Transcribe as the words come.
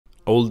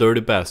Old Dirty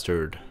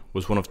Bastard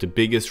was one of the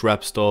biggest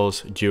rap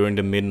stars during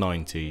the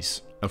mid-90s,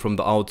 and from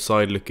the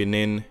outside looking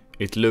in,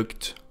 it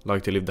looked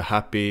like they lived a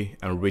happy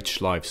and rich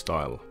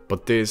lifestyle.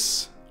 But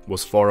this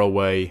was far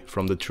away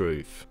from the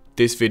truth.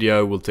 This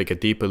video will take a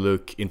deeper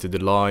look into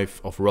the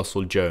life of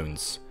Russel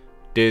Jones.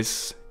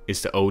 This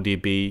is the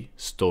ODB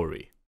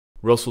story.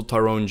 Russel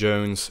Tyrone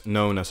Jones,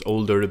 known as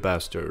Old Dirty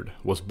Bastard,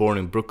 was born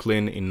in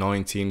Brooklyn in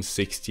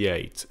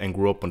 1968 and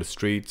grew up on the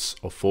streets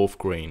of 4th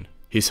Green.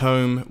 His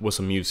home was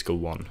a musical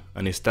one,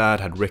 and his dad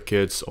had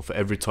records of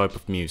every type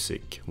of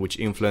music, which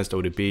influenced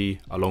ODB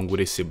along with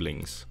his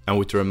siblings. And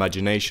with their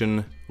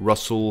imagination,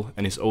 Russel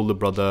and his older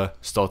brother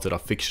started a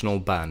fictional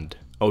band.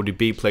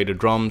 ODB played the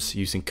drums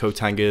using coat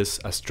hangers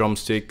as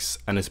drumsticks,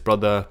 and his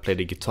brother played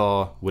the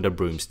guitar with a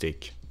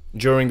broomstick.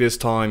 During this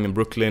time in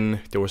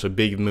Brooklyn, there was a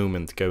big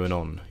movement going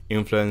on,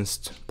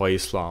 influenced by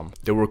Islam.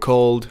 They were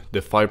called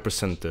the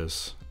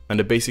 5%ers. And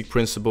the basic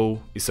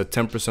principle is that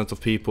 10% of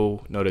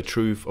people know the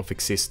truth of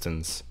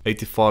existence,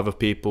 85% of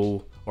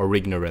people are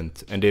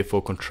ignorant and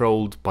therefore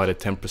controlled by the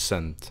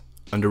 10%,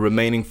 and the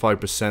remaining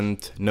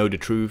 5% know the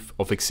truth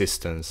of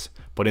existence,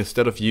 but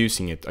instead of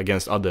using it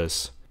against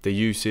others, they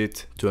use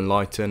it to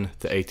enlighten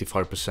the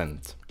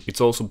 85%. It's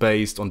also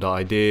based on the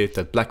idea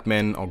that black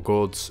men are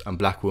gods and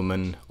black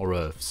women are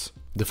earths.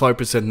 The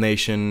 5%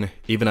 nation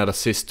even had a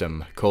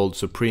system called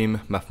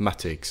Supreme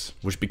Mathematics,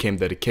 which became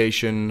the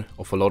education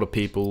of a lot of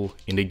people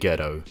in the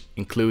ghetto,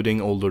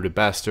 including Old Dirty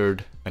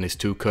Bastard and his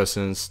two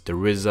cousins, the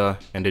RZA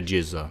and the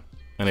GZA.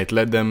 And it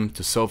led them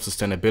to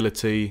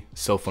self-sustainability,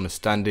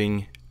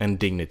 self-understanding and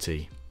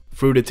dignity.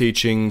 Through the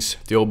teachings,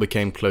 they all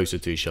became closer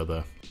to each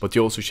other, but they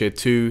also shared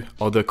two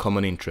other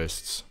common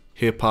interests,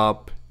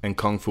 hip-hop and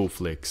kung fu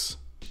flicks.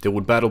 They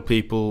would battle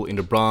people in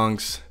the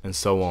Bronx and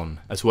so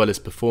on, as well as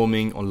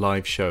performing on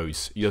live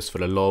shows just for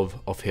the love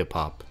of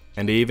hip-hop.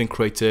 And they even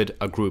created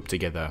a group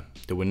together.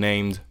 They were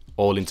named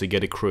All In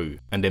Together Crew,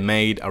 and they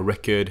made a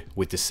record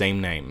with the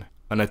same name.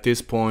 And at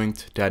this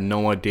point, they had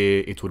no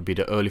idea it would be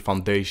the early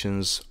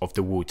foundations of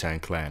the Wu-Tang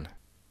Clan.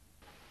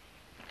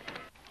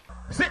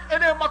 Sitting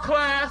in my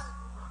class,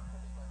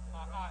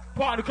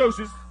 pardon the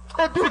curses.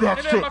 Don't do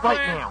that shit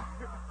right now.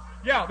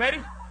 Yeah,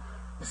 ready?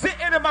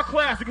 Sitting in my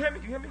class, you can hear me?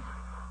 You hear me?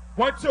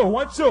 1, 2,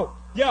 1, 2.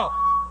 Yo,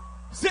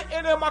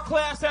 sitting in my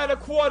class at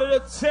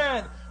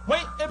 9:45,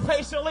 waiting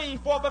patiently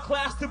for the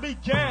class to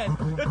begin.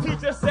 The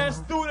teacher says,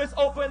 students,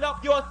 open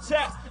up your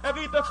text and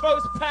read the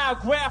first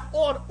paragraph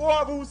on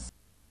oral.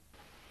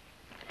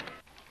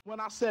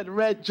 When I said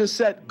red, just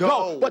said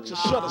go, but you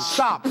should have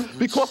stopped,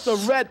 because the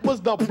red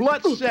was the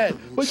bloodshed.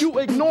 But you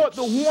ignored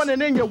the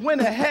warning and you went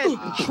ahead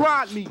and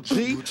tried me,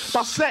 G,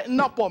 by setting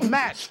up a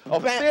match,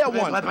 a fair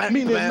one,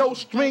 meaning no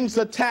strings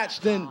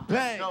attached and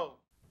bang.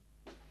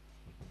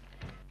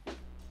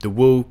 The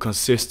Wu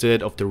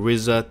consisted of the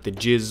RZA, the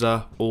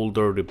GZA, Old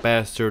Dirty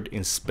Bastard,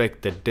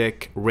 Inspector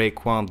Deck,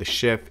 Raekwon the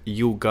Chef,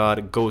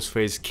 U-God,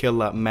 Ghostface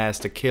Killah,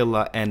 Master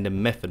Killer and the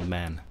Method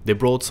Man. They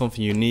brought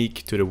something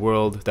unique to the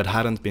world that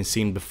hadn't been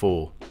seen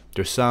before.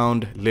 Their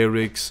sound,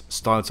 lyrics,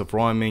 styles of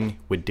rhyming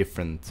were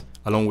different,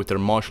 along with their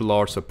martial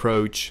arts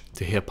approach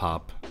to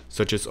hip-hop,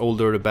 such as Old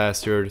Dirty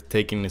Bastard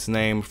taking its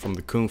name from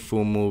the Kung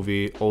Fu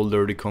movie Old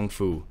Dirty Kung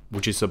Fu,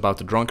 which is about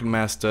the drunken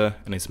master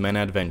and his many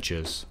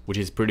adventures, which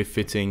is pretty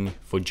fitting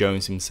for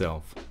Jones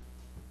himself.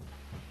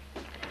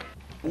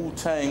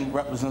 Wu-Tang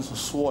represents a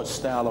sword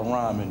style of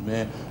rhyming,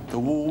 man. The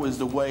Wu is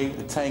the way,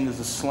 the Tang is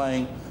the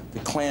slang, the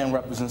Clan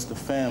represents the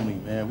family,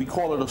 man. We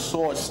call it a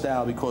sword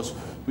style because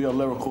we are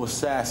lyrical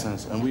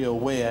assassins and we are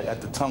aware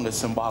that the tongue is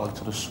symbolic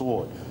to the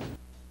sword.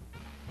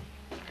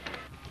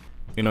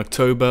 In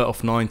October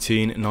of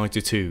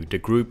 1992, the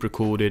group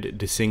recorded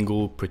the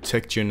single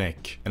Protect Your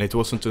Neck, and it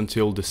wasn't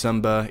until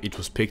December it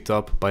was picked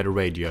up by the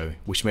radio,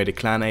 which made the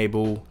Clan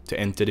able to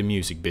enter the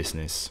music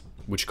business,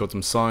 which got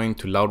them signed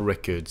to Loud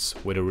Records,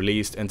 where they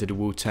released Enter the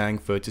Wu-Tang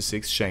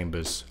 36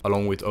 Chambers,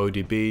 along with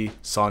ODB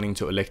signing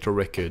to Elektra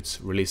Records,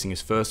 releasing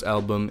his first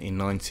album in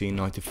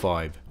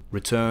 1995,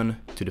 Return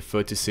to the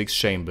 36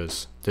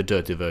 Chambers, the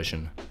dirty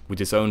version, with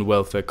his own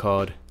welfare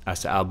card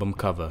as the album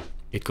cover.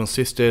 It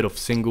consisted of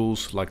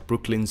singles like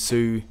Brooklyn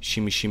Zoo,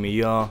 Shimmy Shimmy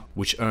Ya,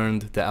 which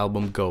earned the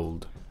album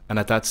gold. And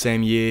at that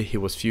same year he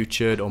was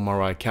featured on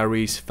Mariah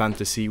Carey's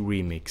Fantasy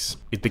remix.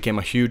 It became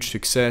a huge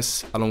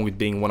success, along with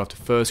being one of the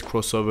first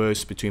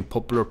crossovers between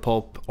popular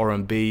pop,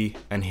 R&B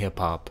and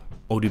hip-hop.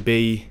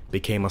 ODB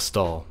became a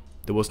star.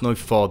 There was no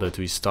father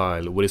to his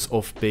style, with his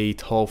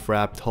offbeat,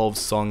 half-rapped,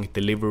 half-sung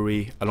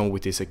delivery, along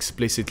with his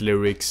explicit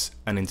lyrics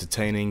and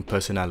entertaining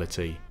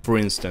personality. For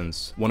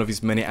instance, one of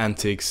his many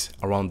antics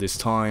around this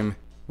time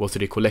was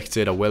that he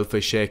collected a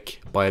welfare check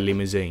by a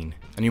limousine.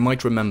 And you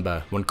might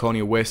remember when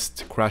Kanye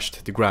West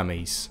crashed the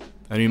Grammys.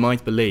 And you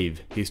might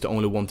believe he's the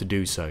only one to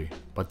do so,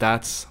 but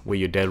that's where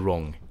you're dead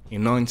wrong.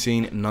 In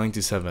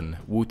 1997,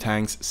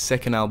 Wu-Tang's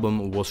second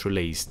album was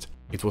released.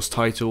 It was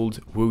titled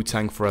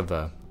Wu-Tang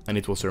Forever, and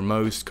it was their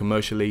most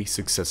commercially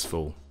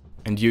successful.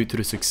 And due to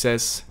the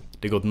success,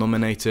 they got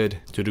nominated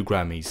to the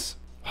Grammys.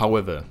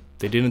 However,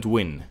 they didn't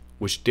win,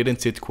 which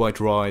didn't sit quite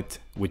right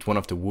with one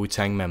of the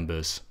Wu-Tang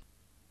members.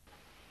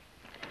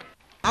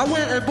 I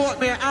went and bought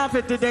me an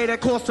outfit today that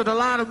costed a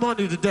lot of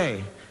money today.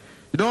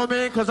 You know what I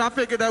mean? Because I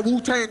figured that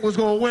Wu-Tang was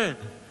going to win.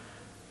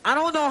 I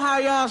don't know how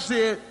y'all see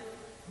it,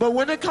 but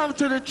when it comes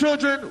to the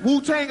children,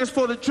 Wu-Tang is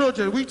for the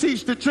children. We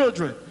teach the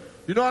children.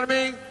 You know what I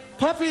mean?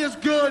 Puffy is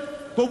good,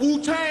 but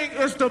Wu-Tang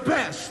is the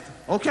best,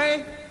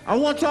 okay? I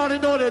want y'all to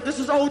know that this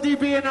is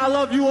ODB and I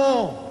love you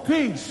all.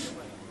 Peace.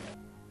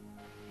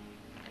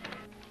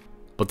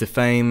 But the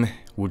fame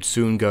would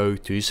soon go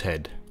to his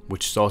head,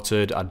 which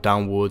started a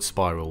downward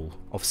spiral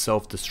of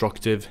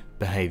self-destructive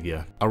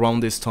behavior. Around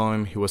this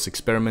time, he was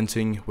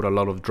experimenting with a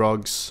lot of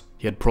drugs.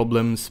 He had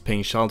problems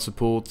paying child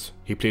support.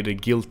 He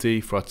pleaded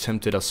guilty for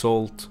attempted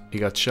assault. He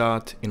got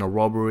shot in a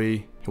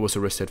robbery. He was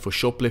arrested for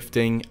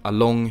shoplifting,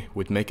 along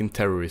with making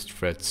terrorist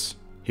threats.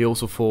 He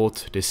also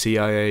thought the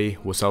CIA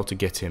was out to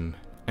get him,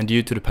 and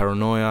due to the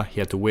paranoia,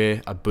 he had to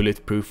wear a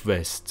bulletproof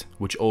vest,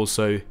 which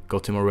also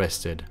got him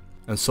arrested.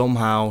 And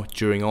somehow,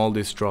 during all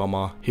this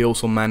drama, he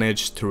also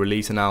managed to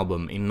release an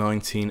album in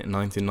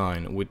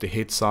 1999 with the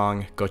hit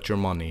song Got Your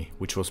Money,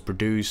 which was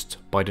produced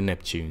by the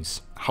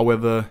Neptunes.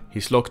 However,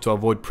 his luck to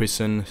avoid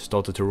prison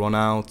started to run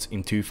out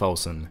in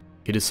 2000.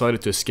 He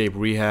decided to escape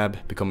rehab,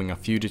 becoming a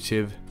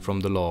fugitive from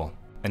the law.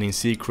 And in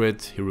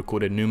secret, he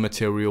recorded new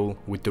material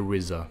with the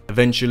RZA.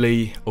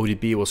 Eventually,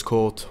 ODB was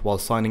caught while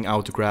signing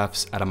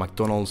autographs at a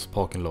McDonald's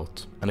parking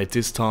lot. And at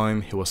this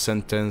time, he was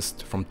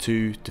sentenced from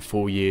 2 to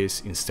 4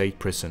 years in state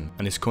prison,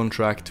 and his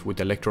contract with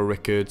Elektra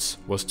Records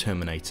was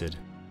terminated.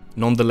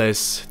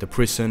 Nonetheless, the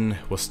prison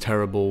was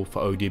terrible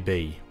for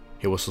ODB.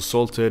 He was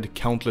assaulted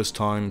countless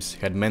times, he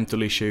had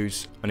mental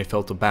issues, and he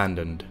felt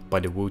abandoned by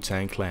the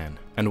Wu-Tang Clan.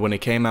 And when he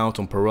came out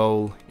on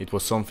parole, it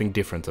was something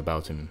different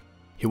about him.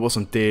 He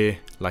wasn't there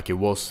like he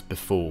was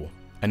before,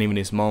 and even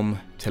his mom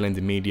telling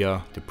the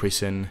media the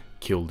prison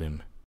killed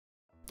him.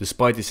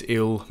 Despite his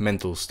ill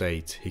mental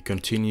state, he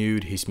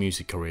continued his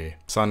music career,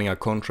 signing a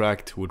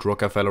contract with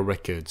Rockefeller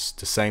Records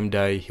the same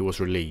day he was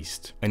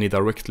released, and he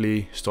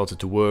directly started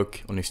to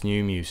work on his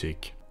new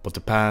music. But the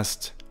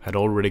past had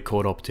already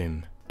caught up to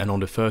him, and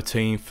on the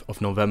 13th of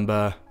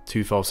November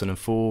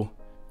 2004,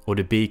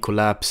 ODB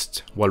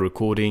collapsed while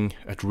recording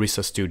at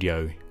RZA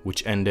Studio,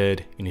 which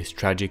ended in his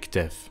tragic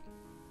death.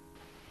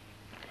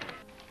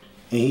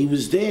 And he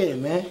was there,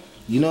 man.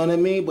 You know what I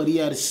mean? But he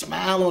had a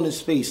smile on his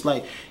face.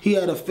 Like, he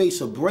had a face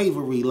of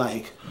bravery.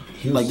 Like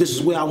this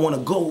is where I want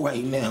to go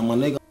right now, my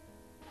nigga.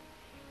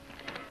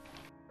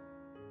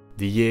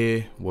 The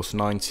year was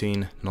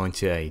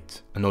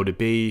 1998, and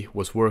ODB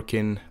was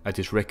working at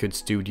his record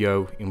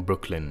studio in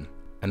Brooklyn.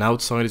 And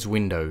outside his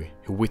window,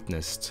 he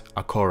witnessed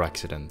a car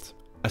accident.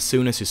 As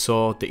soon as he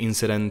saw the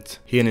incident,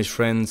 he and his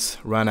friends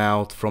ran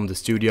out from the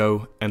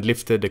studio and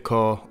lifted the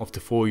car of the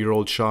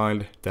 4-year-old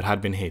child that had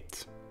been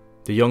hit.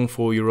 The young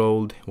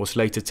 4-year-old was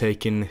later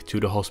taken to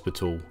the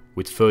hospital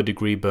with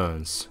 3rd-degree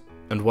burns,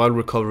 and while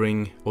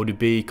recovering,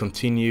 ODB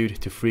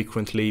continued to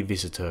frequently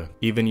visit her,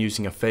 even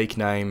using a fake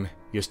name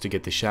just to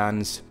get the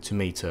chance to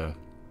meet her.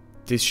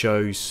 This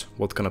shows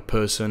what kind of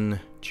person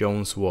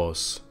Jones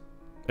was.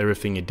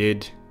 Everything he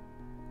did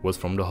was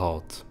from the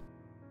heart.